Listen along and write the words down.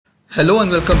Hello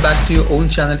and welcome back to your own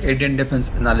channel Indian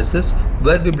Defense Analysis,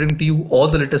 where we bring to you all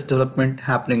the latest development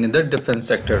happening in the defense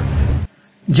sector.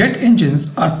 Jet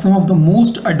engines are some of the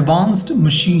most advanced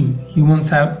machine humans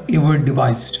have ever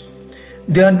devised.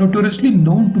 They are notoriously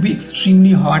known to be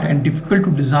extremely hard and difficult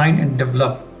to design and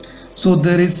develop. So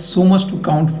there is so much to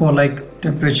count for, like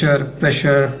temperature,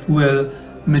 pressure, fuel,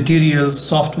 materials,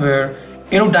 software,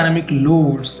 aerodynamic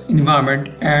loads, environment,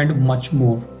 and much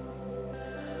more.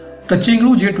 The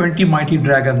Chengdu J-20 mighty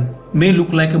dragon may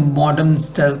look like a modern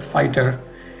stealth fighter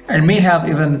and may have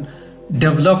even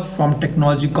developed from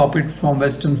technology copied from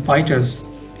Western fighters,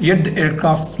 yet the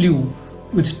aircraft flew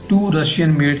with two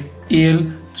Russian-made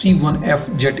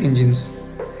AL-31F jet engines.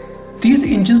 These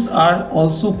engines are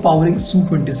also powering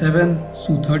Su-27,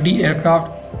 Su-30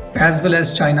 aircraft as well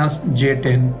as China's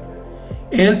J-10.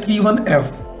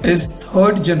 AL-31F is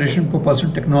third generation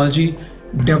propulsion technology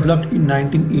developed in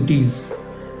 1980s.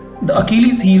 The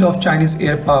Achilles heel of Chinese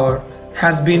air power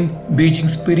has been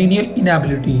Beijing's perennial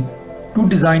inability to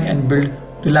design and build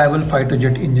reliable fighter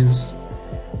jet engines.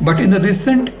 But in the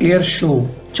recent air show,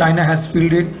 China has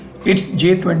fielded its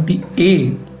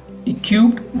J-20A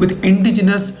equipped with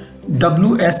indigenous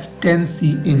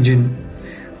WS-10C engine.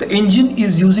 The engine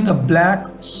is using a black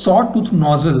sawtooth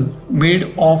nozzle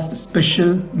made of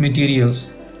special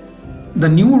materials. The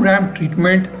new ramp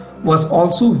treatment was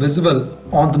also visible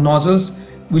on the nozzles,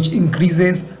 which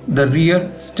increases the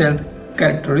rear stealth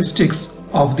characteristics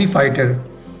of the fighter.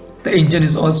 The engine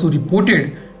is also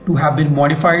reported to have been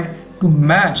modified to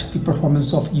match the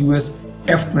performance of US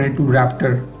F-22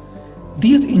 Raptor.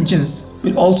 These engines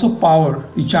will also power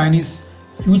the Chinese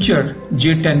future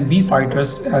J-10B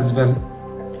fighters as well.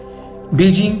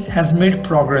 Beijing has made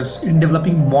progress in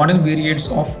developing modern variants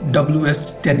of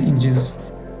WS-10 engines.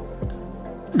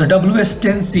 The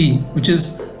WS-10C, which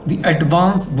is the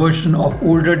advanced version of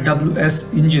older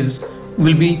WS engines,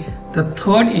 will be the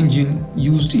third engine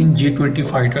used in J-20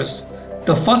 fighters.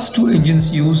 The first two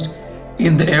engines used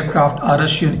in the aircraft are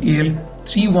Russian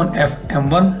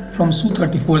AL-31FM1 from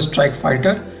Su-34 strike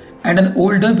fighter and an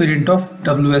older variant of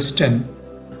WS-10.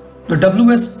 The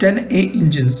WS-10A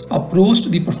engines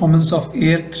approached the performance of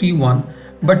AL-31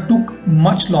 but took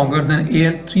much longer than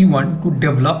AL-31 to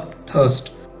develop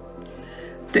thrust.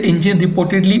 The engine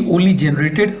reportedly only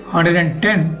generated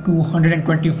 110 to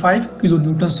 125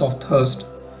 kilonewtons of thrust.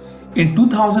 In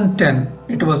 2010,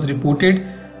 it was reported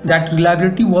that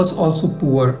reliability was also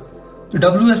poor. The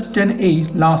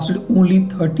WS-10A lasted only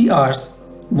 30 hours,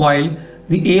 while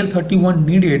the AL-31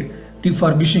 needed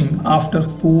refurbishing after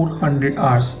 400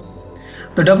 hours.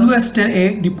 The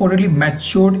WS-10A reportedly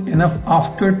matured enough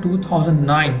after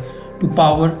 2009 to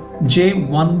power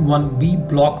J-11B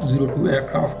Block 02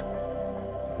 aircraft.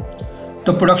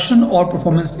 The production or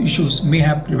performance issues may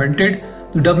have prevented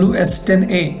the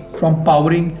WS-10A from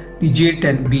powering the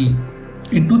J-10B.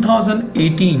 In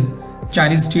 2018,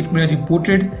 Chinese state media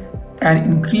reported an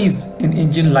increase in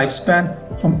engine lifespan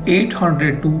from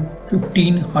 800 to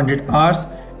 1500 hours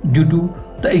due to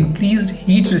the increased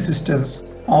heat resistance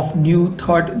of new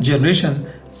third generation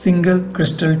single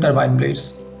crystal turbine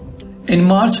blades. In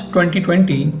March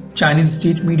 2020, Chinese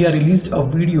state media released a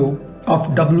video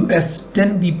of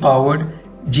WS-10B-powered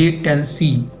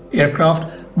J-10C aircraft.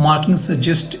 Marking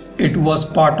suggests it was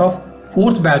part of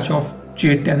fourth batch of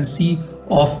J-10C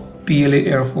of PLA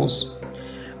Air Force.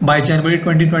 By January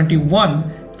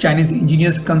 2021, Chinese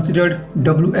engineers considered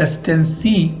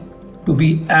WS-10C to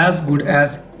be as good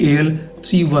as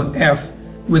AL-31F,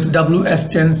 with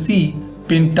WS-10C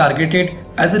being targeted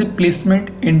as a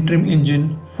replacement interim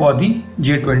engine for the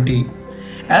J-20.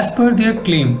 As per their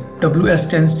claim,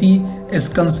 WS-10C is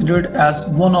considered as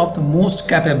one of the most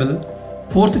capable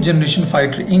fourth generation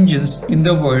fighter engines in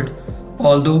the world,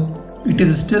 although it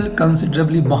is still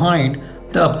considerably behind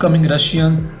the upcoming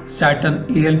Russian Saturn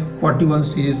AL-41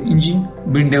 series engine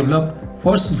being developed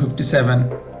for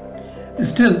Su-57.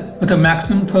 Still, with a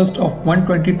maximum thrust of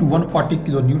 120 to 140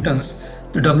 kilonewtons,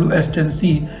 the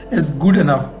WS-10C is good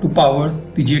enough to power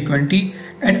the J-20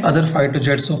 and other fighter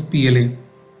jets of PLA.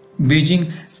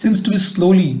 Beijing seems to be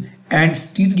slowly and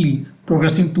steadily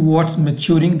progressing towards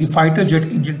maturing the fighter jet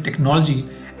engine technology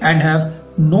and have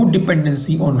no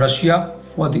dependency on Russia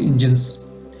for the engines.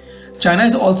 China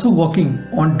is also working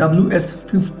on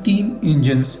WS-15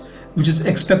 engines, which is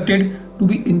expected to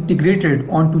be integrated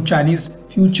onto Chinese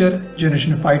future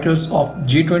generation fighters of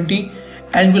J-20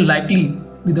 and will likely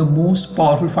be the most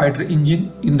powerful fighter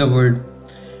engine in the world.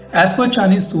 As per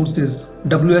Chinese sources,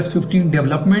 WS-15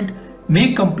 development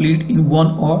may complete in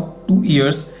 1 or 2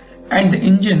 years, and the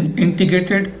engine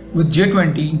integrated with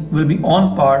J-20 will be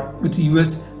on par with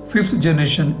US 5th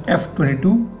generation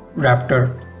F-22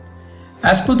 Raptor.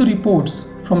 As per the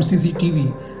reports from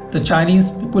CCTV, the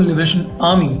Chinese People Liberation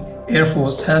Army Air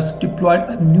Force has deployed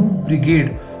a new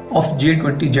brigade of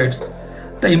J-20 jets.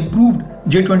 The improved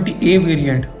J-20A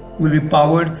variant will be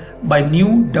powered by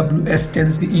new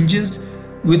WS-10C engines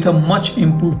with a much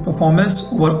improved performance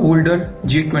over older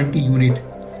J-20 unit.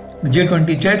 The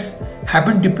J-20 jets have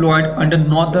been deployed under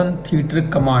Northern Theater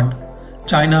Command.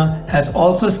 China has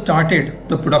also started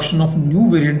the production of new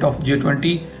variant of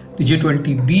J-20, the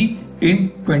J-10B, in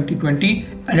 2020,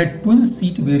 and a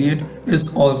twin-seat variant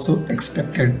is also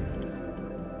expected.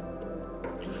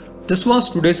 This was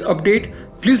today's update.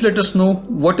 Please let us know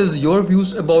what is your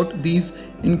views about these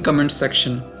in comment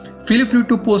section. Feel free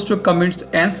to post your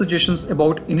comments and suggestions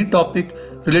about any topic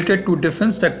related to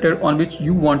defense sector on which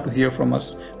you want to hear from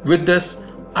us. With this,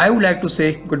 I would like to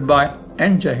say goodbye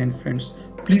and Jai Hind friends.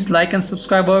 Please like and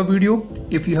subscribe our video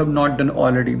if you have not done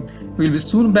already. We will be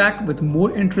soon back with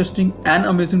more interesting and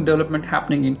amazing development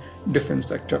happening in defense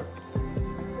sector.